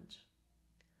knowledge.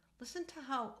 Listen to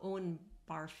how Owen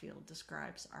Barfield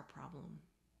describes our problem.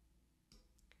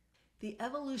 The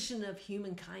evolution of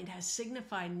humankind has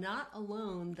signified not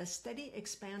alone the steady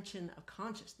expansion of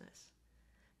consciousness,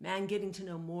 man getting to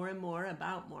know more and more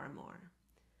about more and more.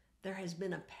 There has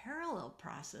been a parallel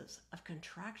process of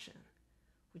contraction,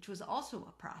 which was also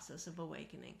a process of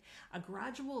awakening, a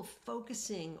gradual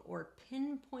focusing or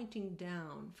pinpointing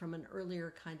down from an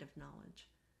earlier kind of knowledge,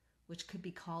 which could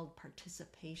be called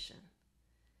participation.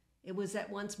 It was at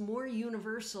once more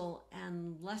universal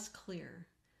and less clear.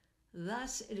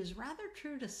 Thus, it is rather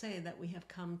true to say that we have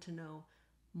come to know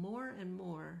more and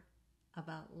more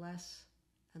about less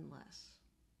and less.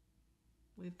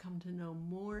 We've come to know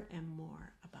more and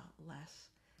more about less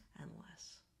and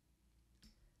less.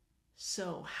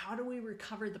 So, how do we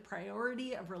recover the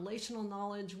priority of relational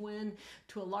knowledge when,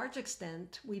 to a large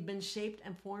extent, we've been shaped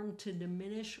and formed to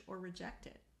diminish or reject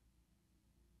it?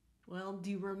 Well,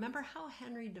 do you remember how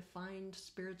Henri defined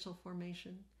spiritual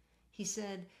formation? He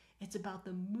said, it's about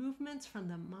the movements from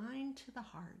the mind to the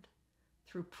heart,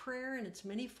 through prayer in its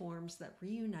many forms that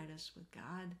reunite us with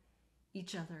God,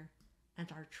 each other,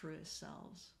 and our truest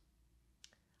selves.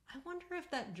 I wonder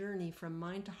if that journey from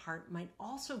mind to heart might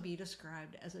also be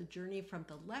described as a journey from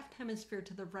the left hemisphere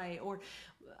to the right, or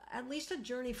at least a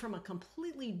journey from a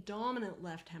completely dominant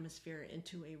left hemisphere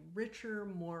into a richer,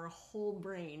 more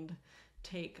whole-brained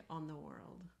take on the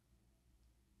world.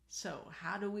 So,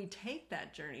 how do we take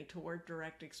that journey toward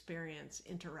direct experience,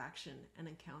 interaction, and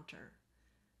encounter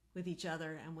with each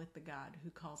other and with the God who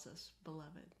calls us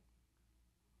beloved?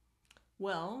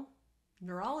 Well,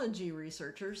 neurology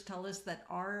researchers tell us that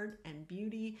art and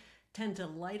beauty tend to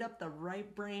light up the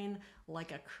right brain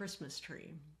like a Christmas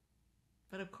tree.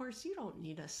 But of course, you don't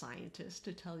need a scientist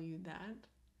to tell you that.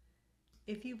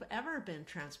 If you've ever been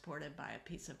transported by a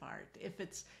piece of art, if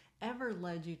it's ever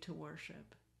led you to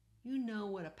worship, you know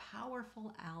what a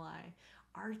powerful ally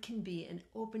art can be in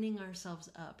opening ourselves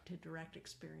up to direct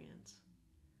experience.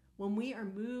 When we are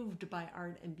moved by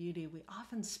art and beauty, we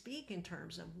often speak in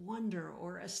terms of wonder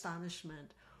or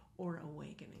astonishment or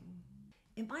awakening.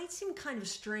 It might seem kind of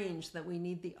strange that we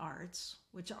need the arts,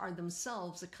 which are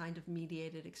themselves a kind of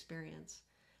mediated experience,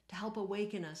 to help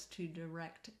awaken us to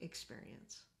direct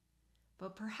experience.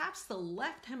 But perhaps the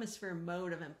left hemisphere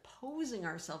mode of imposing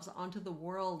ourselves onto the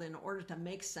world in order to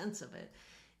make sense of it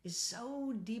is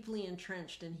so deeply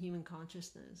entrenched in human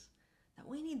consciousness that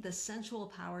we need the sensual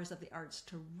powers of the arts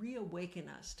to reawaken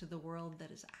us to the world that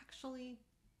is actually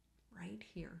right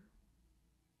here.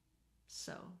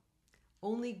 So,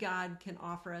 only God can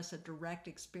offer us a direct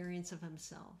experience of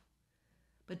himself.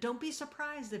 But don't be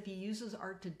surprised if he uses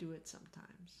art to do it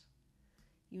sometimes.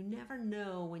 You never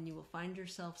know when you will find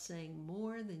yourself saying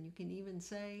more than you can even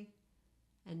say,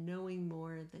 and knowing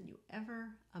more than you ever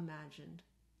imagined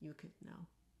you could know.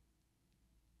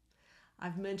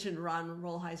 I've mentioned Ron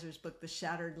Rolheiser's book, The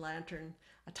Shattered Lantern,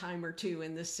 a time or two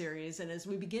in this series, and as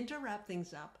we begin to wrap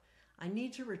things up, I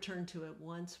need to return to it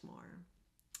once more.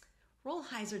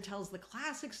 Rolheiser tells the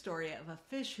classic story of a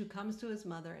fish who comes to his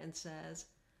mother and says,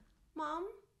 "Mom,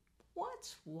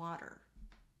 what's water?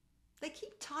 They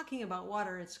keep talking about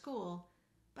water at school,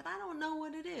 but I don't know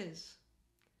what it is."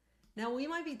 Now, we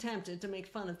might be tempted to make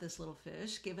fun of this little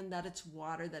fish, given that it's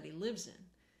water that he lives in.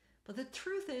 But the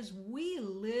truth is, we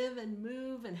live and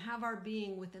move and have our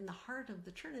being within the heart of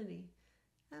the Trinity,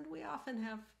 and we often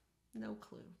have no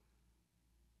clue.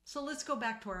 So let's go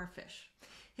back to our fish.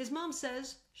 His mom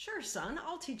says, "Sure, son,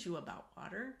 I'll teach you about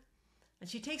water." And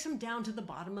she takes him down to the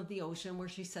bottom of the ocean where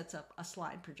she sets up a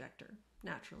slide projector,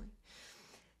 naturally.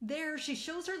 There, she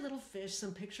shows her little fish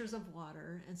some pictures of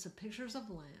water and some pictures of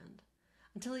land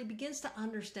until he begins to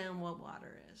understand what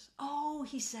water is. "Oh,"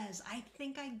 he says, "I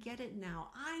think I get it now.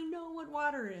 I know what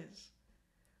water is."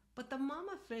 But the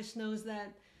mama fish knows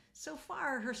that so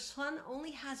far her son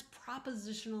only has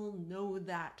propositional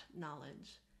know-that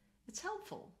knowledge. It's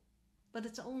helpful, but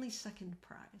it's only second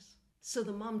prize. So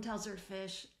the mom tells her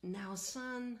fish, "Now,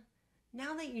 son,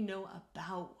 now that you know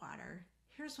about water,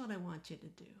 here's what I want you to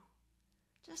do.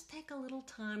 Just take a little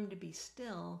time to be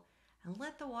still and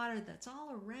let the water that's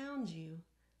all around you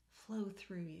flow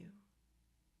through you.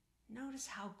 Notice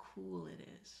how cool it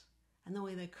is and the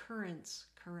way the currents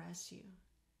caress you.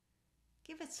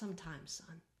 Give it some time,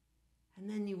 son. and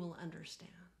then you will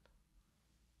understand.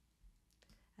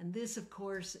 And this, of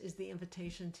course, is the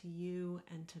invitation to you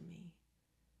and to me,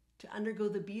 to undergo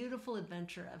the beautiful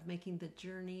adventure of making the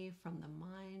journey from the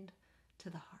mind to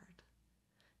the heart,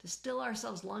 to still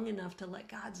ourselves long enough to let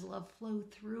God's love flow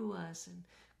through us and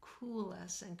cool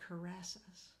us and caress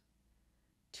us,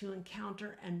 to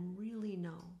encounter and really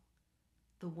know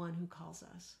the one who calls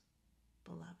us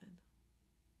beloved.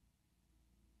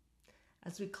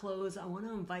 As we close, I want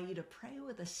to invite you to pray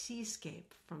with a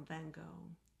seascape from Van Gogh.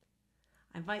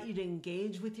 I invite you to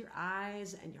engage with your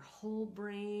eyes and your whole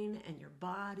brain and your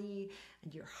body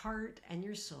and your heart and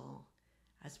your soul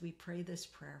as we pray this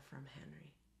prayer from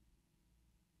Henri.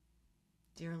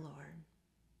 Dear Lord,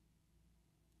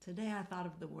 today I thought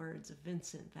of the words of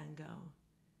Vincent van Gogh.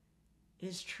 It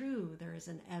is true there is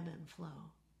an ebb and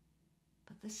flow,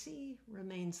 but the sea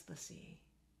remains the sea.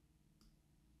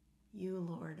 You,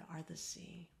 Lord, are the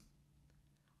sea.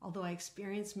 Although I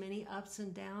experience many ups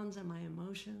and downs in my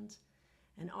emotions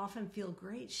and often feel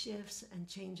great shifts and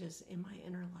changes in my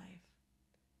inner life,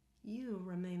 you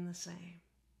remain the same.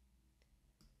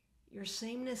 Your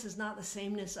sameness is not the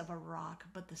sameness of a rock,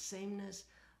 but the sameness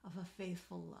of a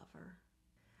faithful lover.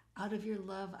 Out of your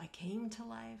love I came to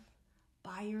life.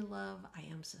 By your love I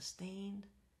am sustained.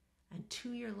 And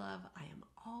to your love I am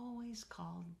always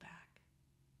called back.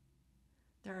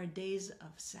 There are days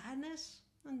of sadness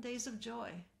and days of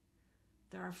joy.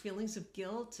 There are feelings of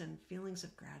guilt and feelings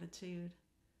of gratitude.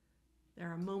 There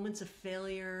are moments of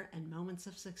failure and moments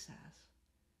of success.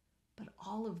 But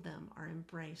all of them are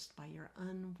embraced by your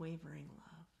unwavering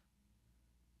love.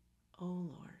 O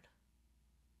Lord,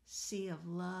 sea of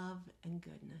love and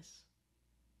goodness,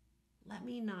 let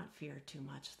me not fear too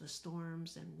much the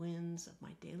storms and winds of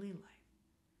my daily life,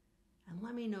 and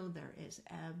let me know there is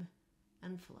ebb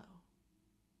and flow,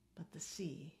 but the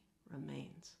sea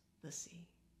remains the sea.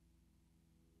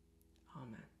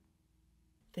 Amen.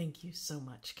 Thank you so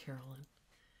much, Carolyn.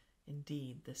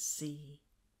 Indeed, the sea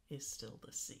is still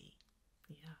the sea.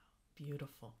 Yeah,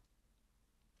 beautiful.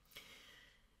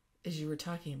 As you were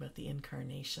talking about the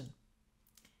Incarnation,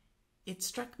 it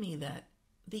struck me that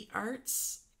the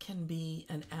arts can be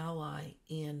an ally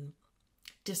in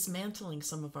dismantling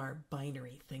some of our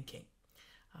binary thinking.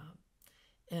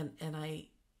 And I,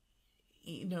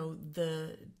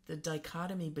 the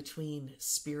dichotomy between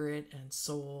spirit and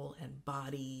soul and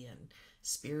body, and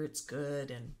spirit's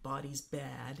good and body's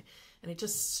bad. And it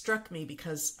just struck me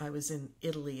because I was in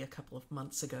Italy a couple of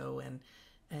months ago and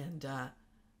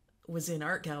was in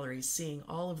art galleries seeing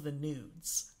all of the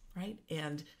nudes, right?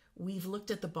 And we've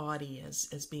looked at the body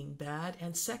as being bad,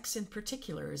 and sex in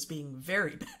particular as being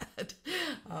very bad,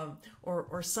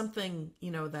 or something,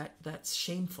 that's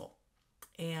shameful.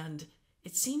 And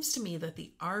it seems to me that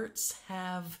the arts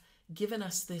have given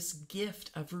us this gift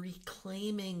of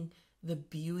reclaiming the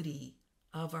beauty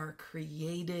of our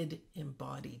created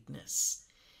embodiedness.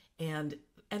 And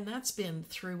that's been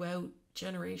throughout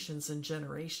generations and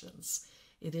generations.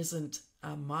 It isn't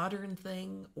a modern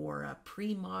thing or a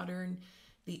pre-modern.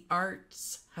 The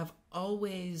arts have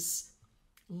always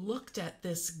looked at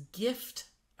this gift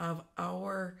of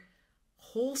our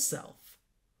whole self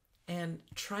and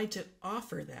tried to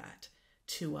offer that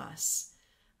to us.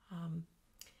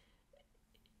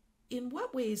 In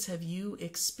what ways have you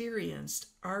experienced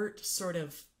art sort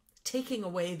of taking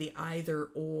away the either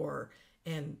or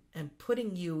and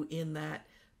putting you in that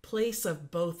place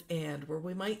of both and, where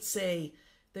we might say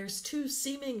there's two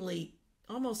seemingly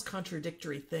almost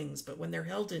contradictory things, but when they're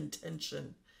held in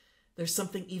tension, there's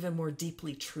something even more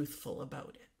deeply truthful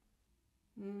about it?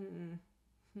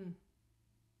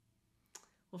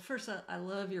 Well, first, I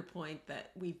love your point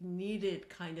that we've needed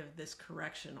kind of this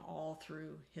correction all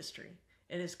through history.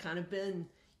 It has kind of been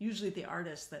usually the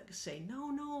artists that say,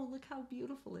 no, look how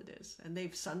beautiful it is. And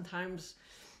they've sometimes,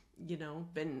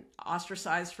 been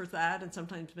ostracized for that and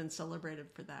sometimes been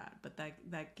celebrated for that. But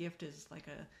that gift is like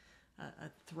a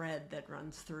thread that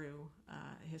runs through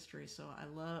history. So I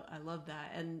love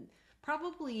that. And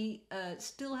probably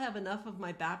still have enough of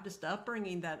my Baptist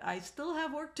upbringing that I still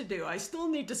have work to do. I still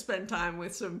need to spend time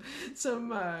with some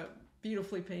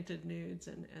beautifully painted nudes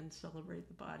and celebrate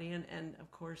the body. And of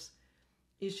course,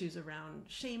 issues around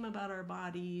shame about our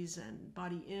bodies and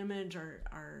body image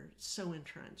are so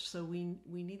entrenched. So we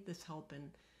need this help in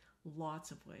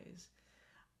lots of ways.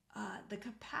 The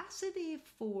capacity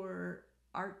for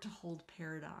art to hold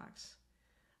paradox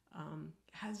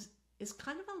is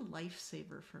kind of a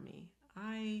lifesaver for me.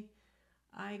 I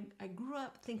grew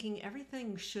up thinking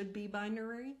everything should be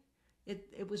binary.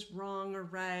 It was wrong or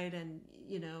right, and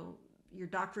your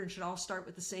doctrine should all start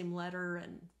with the same letter,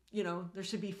 and there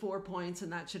should be 4 points,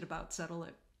 and that should about settle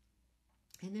it.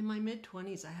 And in my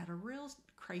mid-20s, I had a real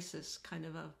crisis, kind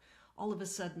of all of a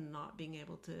sudden not being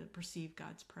able to perceive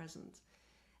God's presence.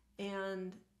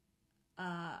 And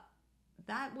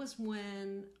that was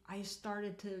when I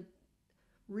started to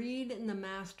read in the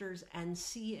masters and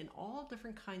see in all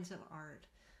different kinds of art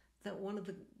that one of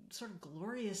the sort of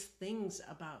glorious things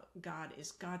about God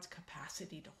is God's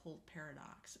capacity to hold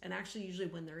paradox. And actually, usually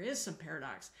when there is some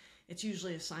paradox, it's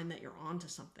usually a sign that you're onto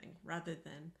something rather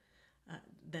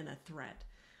than a threat.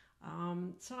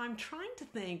 So I'm trying to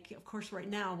think, of course, right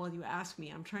now, while you ask me,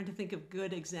 I'm trying to think of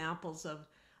good examples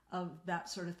of that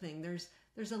sort of thing.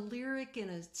 There's a lyric in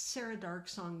a Sarah Dark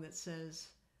song that says,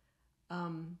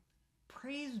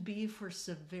 praise be for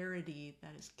severity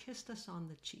that has kissed us on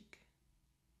the cheek.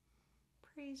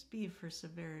 Praise be for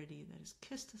severity that has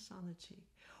kissed us on the cheek.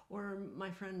 Or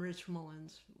my friend Rich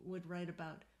Mullins would write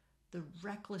about the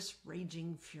reckless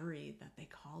raging fury that they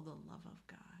call the love of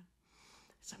God.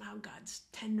 Somehow God's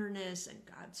tenderness and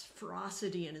God's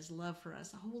ferocity and his love for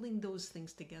us, holding those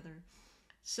things together.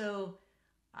 So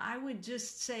I would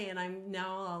just say, and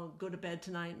I'll go to bed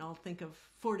tonight and I'll think of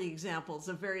 40 examples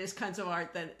of various kinds of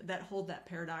art that hold that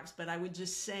paradox. But I would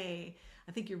just say,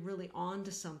 I think you're really on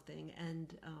to something.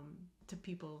 And to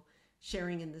people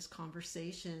sharing in this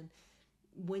conversation,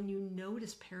 when you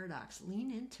notice paradox,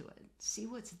 lean into it, see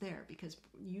what's there, because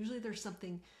usually there's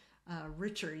something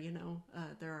richer,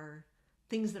 there are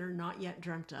things that are not yet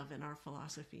dreamt of in our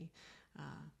philosophy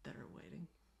that are waiting.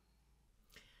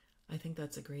 I think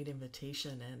that's a great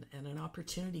invitation and an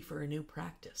opportunity for a new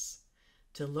practice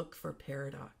to look for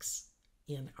paradox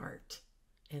in art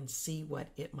and see what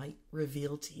it might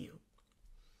reveal to you.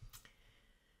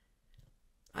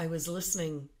 I was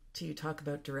listening to you talk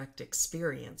about direct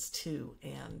experience too,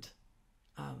 and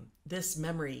this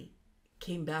memory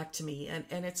came back to me,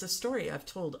 and it's a story I've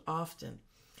told often.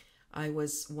 I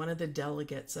was one of the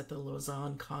delegates at the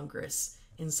Lausanne Congress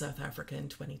in South Africa in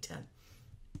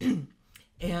 2010.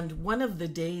 And one of the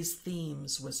day's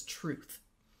themes was truth.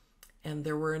 And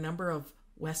there were a number of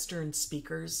Western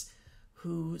speakers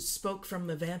who spoke from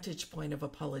the vantage point of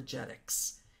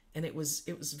apologetics. And it was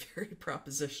very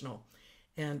propositional.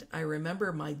 And I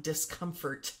remember my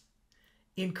discomfort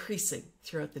increasing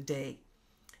throughout the day.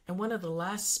 And one of the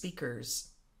last speakers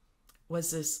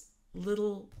was this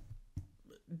little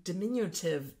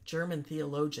diminutive German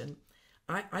theologian.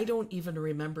 I don't even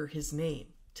remember his name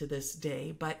to this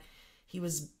day, but he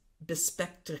was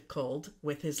bespectacled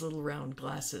with his little round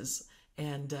glasses.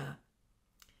 And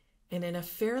in a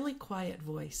fairly quiet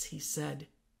voice, he said,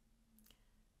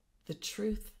 "The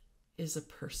truth is a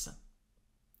person,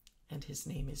 and his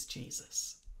name is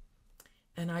Jesus."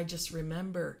 And I just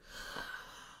remember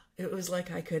it was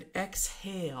like I could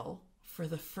exhale for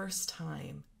the first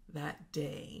time that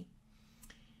day.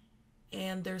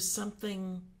 And there's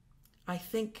something, I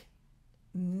think,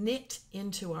 knit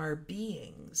into our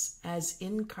beings as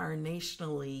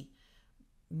incarnationally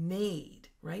made,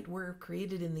 right? We're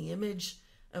created in the image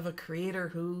of a creator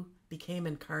who became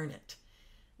incarnate,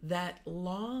 that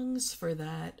longs for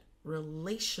that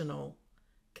relational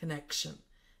connection,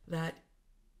 that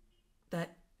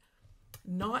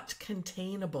not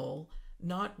containable,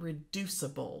 not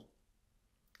reducible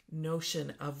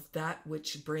notion of that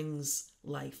which brings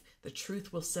life. The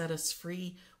truth will set us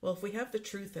free. Well, if we have the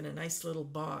truth in a nice little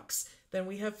box, then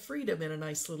we have freedom in a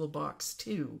nice little box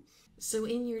too. So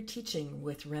in your teaching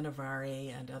with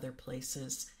Renovaré and other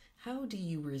places, how do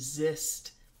you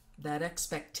resist that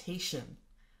expectation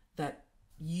that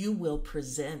you will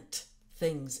present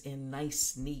things in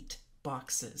nice, neat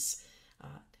boxes?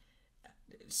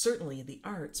 Certainly the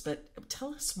arts, but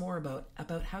tell us more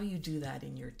about how you do that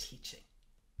in your teaching.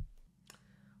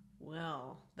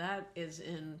 Well, that is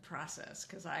in process,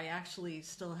 because I actually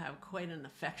still have quite an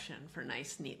affection for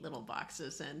nice, neat little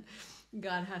boxes, and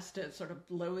God has to sort of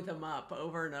blow them up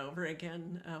over and over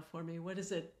again for me. What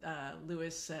is it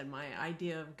Lewis said? My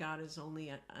idea of God is only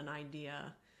an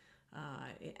idea,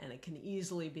 and it can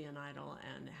easily be an idol,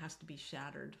 and it has to be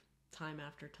shattered time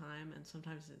after time, and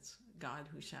sometimes it's God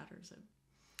who shatters it.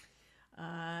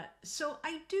 So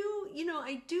I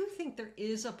do think there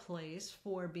is a place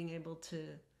for being able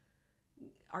to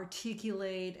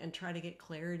articulate and try to get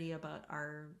clarity about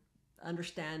our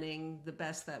understanding the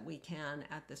best that we can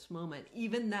at this moment.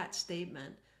 Even that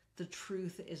statement, the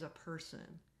truth is a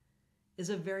person, is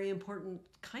a very important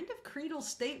kind of creedal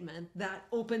statement that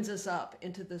opens us up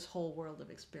into this whole world of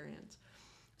experience.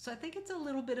 So I think it's a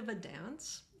little bit of a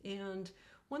dance. And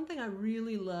one thing I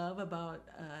really love about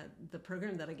the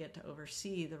program that I get to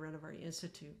oversee, the Renovaré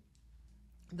Institute,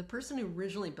 the person who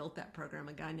originally built that program,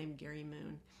 a guy named Gary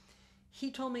Moon, he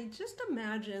told me, just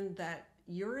imagine that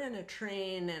you're in a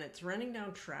train and it's running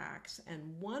down tracks, and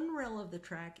one rail of the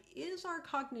track is our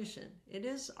cognition. It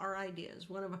is our ideas.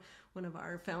 One of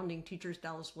our founding teachers,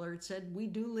 Dallas Willard, said we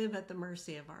do live at the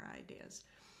mercy of our ideas.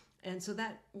 And so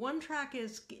that one track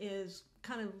is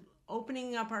kind of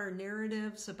opening up our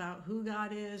narratives about who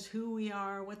God is, who we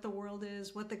are, what the world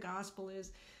is, what the gospel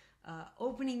is,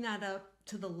 opening that up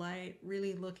to the light,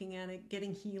 really looking at it,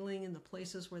 getting healing in the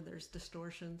places where there's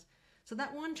distortions. So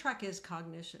that one track is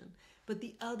cognition, but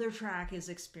the other track is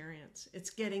experience.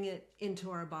 It's getting it into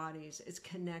our bodies. It's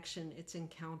connection. It's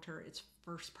encounter. It's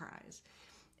first prize.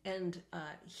 And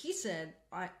he said,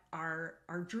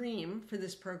 our dream for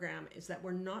this program is that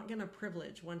we're not going to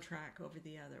privilege one track over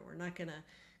the other. We're not going to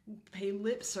pay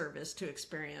lip service to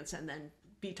experience and then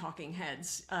be talking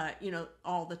heads,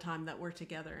 all the time that we're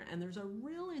together. And there's a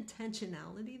real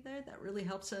intentionality there that really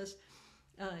helps us,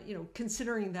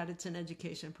 considering that it's an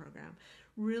education program,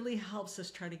 really helps us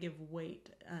try to give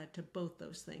weight to both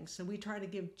those things. So we try to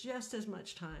give just as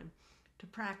much time to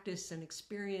practice and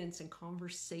experience and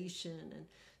conversation and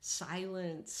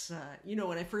silence.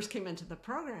 When I first came into the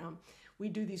program, we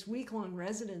do these week-long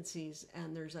residencies,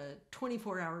 and there's a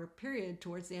 24-hour period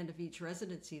towards the end of each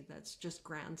residency that's just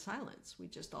grand silence. We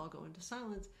just all go into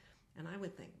silence. And I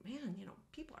would think, man,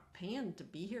 people are paying to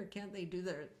be here. Can't they do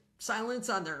their silence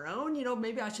on their own?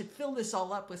 Maybe I should fill this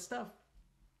all up with stuff.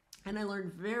 And I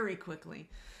learned very quickly,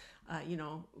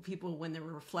 people, when they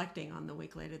were reflecting on the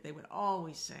week later, they would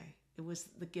always say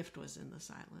the gift was in the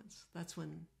silence. That's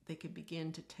when they could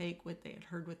begin to take what they had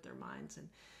heard with their minds and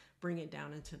bring it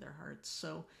down into their hearts.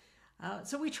 So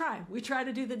we try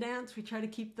to do the dance. We try to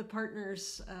keep the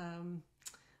partners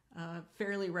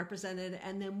fairly represented.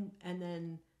 And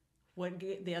then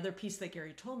the other piece that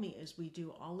Gary told me is we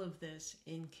do all of this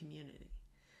in community.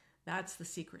 That's the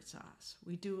secret sauce.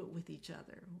 We do it with each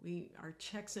other. We are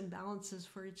checks and balances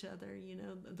for each other.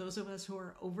 Those of us who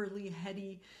are overly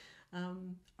heady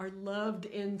are loved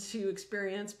into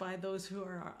experience by those who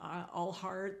are all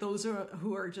heart. Those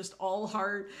who are just all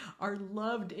heart are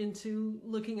loved into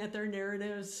looking at their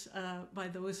narratives by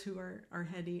those who are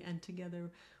heady. And together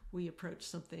we approach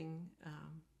something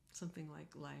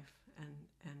like life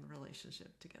and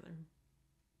relationship together.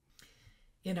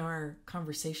 In our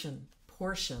conversation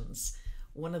portions,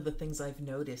 one of the things I've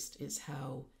noticed is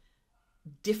how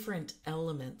different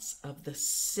elements of the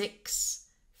 6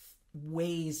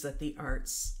 ways that the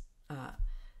arts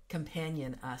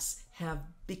companion us have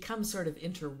become sort of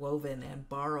interwoven and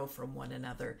borrow from one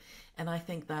another. And I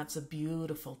think that's a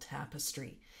beautiful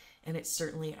tapestry. And it's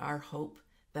certainly our hope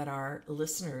that our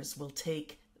listeners will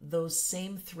take those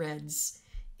same threads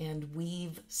and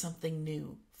weave something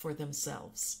new for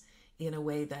themselves in a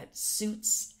way that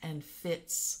suits and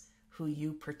fits who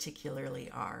you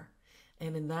particularly are.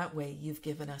 And in that way, you've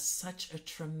given us such a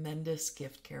tremendous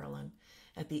gift, Carolyn.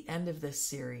 At the end of this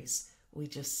series, we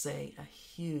just say a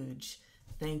huge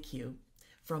thank you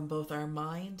from both our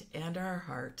mind and our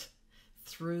heart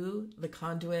through the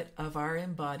conduit of our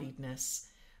embodiedness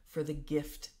for the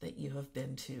gift that you have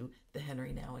been to the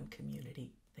Henri Nouwen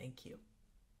community. Thank you.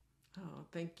 Oh,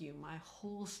 thank you. My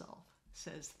whole self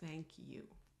says thank you.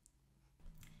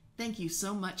 Thank you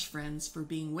so much, friends, for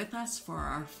being with us for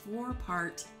our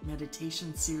 4-part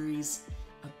meditation series,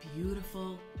 A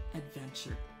Beautiful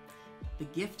Adventure, the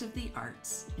gift of the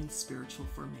arts in spiritual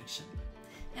formation.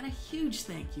 And a huge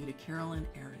thank you to Carolyn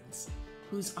Arends,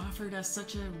 who's offered us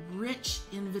such a rich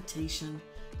invitation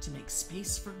to make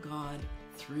space for God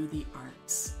through the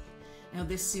arts. Now,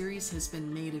 this series has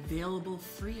been made available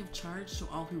free of charge to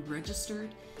all who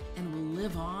registered and will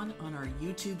live on our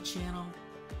YouTube channel,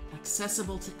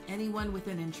 accessible to anyone with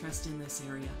an interest in this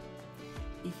area.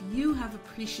 If you have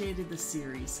appreciated the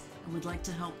series and would like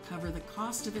to help cover the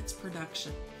cost of its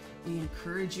production, we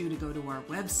encourage you to go to our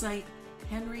website,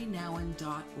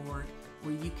 henrinouwen.org,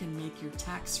 where you can make your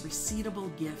tax receivable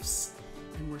gifts.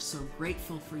 And we're so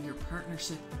grateful for your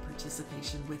partnership and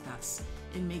participation with us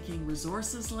in making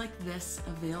resources like this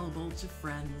available to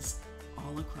friends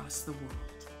all across the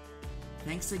world.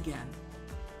 Thanks again,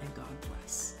 and God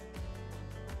bless.